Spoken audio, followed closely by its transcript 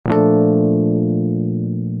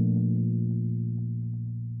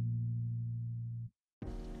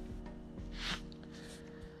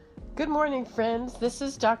Good morning, friends. This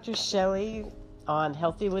is Dr. Shelley on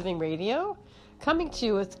Healthy Living Radio, coming to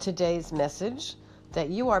you with today's message that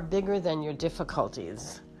you are bigger than your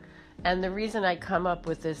difficulties. And the reason I come up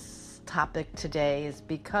with this topic today is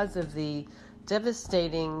because of the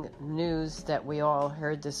devastating news that we all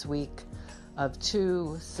heard this week of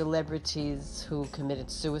two celebrities who committed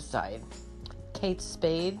suicide. Kate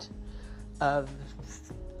Spade of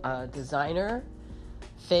designer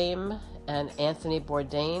fame, and Anthony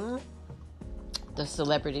Bourdain, the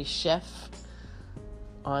celebrity chef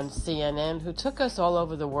on CNN, who took us all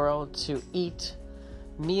over the world to eat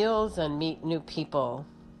meals and meet new people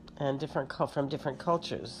and from different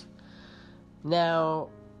cultures. Now,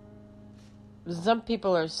 some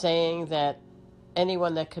people are saying that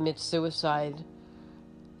anyone that commits suicide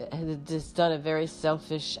has done a very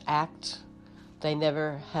selfish act. They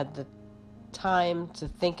never had the time to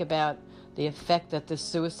think about the effect that the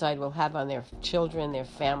suicide will have on their children, their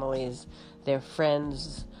families, their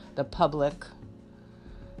friends, the public.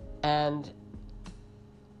 And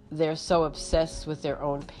they're so obsessed with their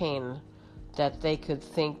own pain that they could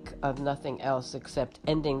think of nothing else except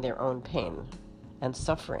ending their own pain and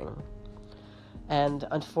suffering. And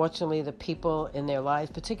unfortunately, the people in their lives,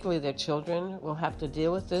 particularly their children, will have to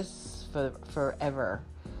deal with this forever.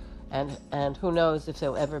 And who knows if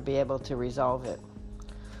they'll ever be able to resolve it.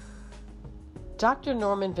 Dr.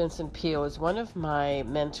 Norman Vincent Peale is one of my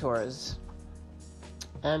mentors,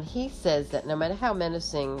 and he says that no matter how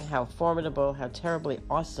menacing, how formidable, how terribly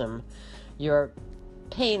awesome your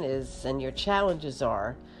pain is and your challenges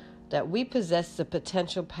are, that we possess the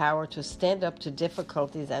potential power to stand up to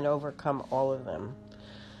difficulties and overcome all of them.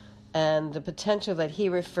 And the potential that he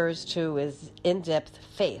refers to is in-depth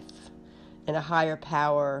faith in a higher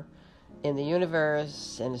power, in the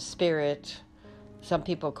universe, in the spirit. Some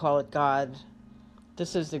people call it God.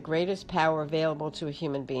 This is the greatest power available to a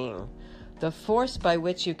human being, the force by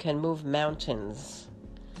which you can move mountains.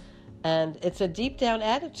 And it's a deep down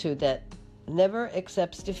attitude that never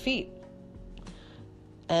accepts defeat.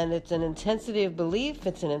 And it's an intensity of belief,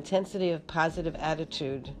 it's an intensity of positive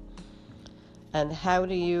attitude. And how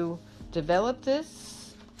do you develop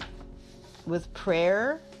this? With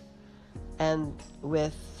prayer and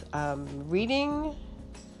with reading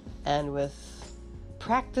and with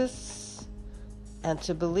practice, and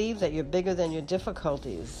to believe that you're bigger than your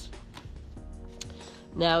difficulties.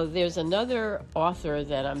 Now, there's another author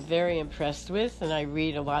that I'm very impressed with, and I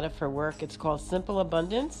read a lot of her work. It's called Simple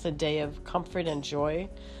Abundance, A Day of Comfort and Joy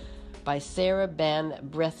by Sarah Ban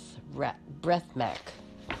Breathmack.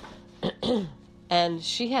 And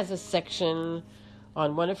she has a section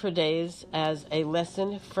on one of her days as a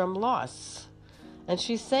lesson from loss. And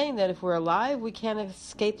she's saying that if we're alive, we can't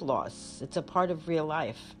escape loss. It's a part of real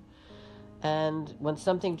life. And when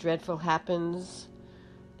something dreadful happens,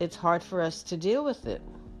 it's hard for us to deal with it.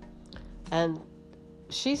 And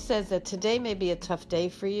she says that today may be a tough day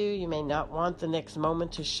for you. You may not want the next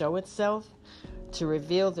moment to show itself, to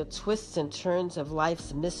reveal the twists and turns of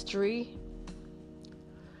life's mystery.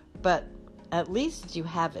 But at least you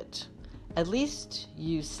have it. At least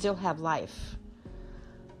you still have life.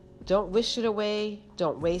 Don't wish it away,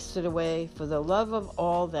 don't waste it away. For the love of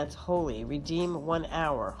all that's holy, redeem 1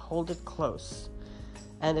 hour, hold it close.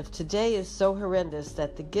 And if today is so horrendous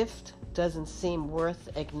that the gift doesn't seem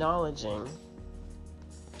worth acknowledging,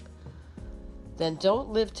 then don't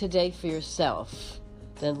live today for yourself.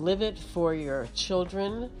 Then live it for your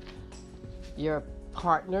children, your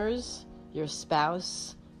partners, your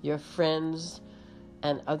spouse, your friends,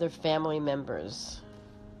 and other family members.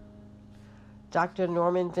 Dr.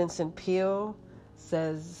 Norman Vincent Peale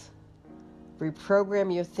says,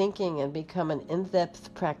 reprogram your thinking and become an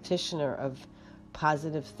in-depth practitioner of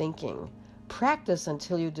positive thinking. Practice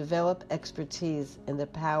until you develop expertise in the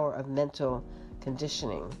power of mental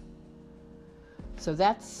conditioning. So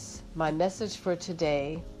that's my message for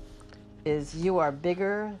today, is you are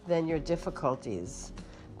bigger than your difficulties.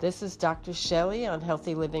 This is Dr. Shelley on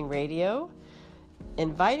Healthy Living Radio,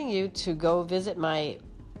 inviting you to go visit my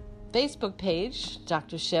Facebook page,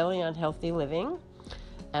 Dr. Shelley on Healthy Living,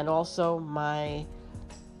 and also my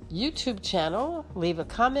YouTube channel. Leave a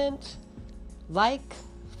comment, like,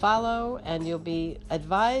 follow, and you'll be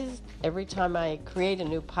advised every time I create a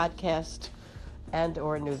new podcast and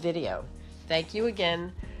or a new video. Thank you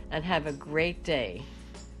again, and have a great day.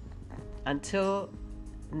 Until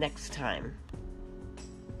next time.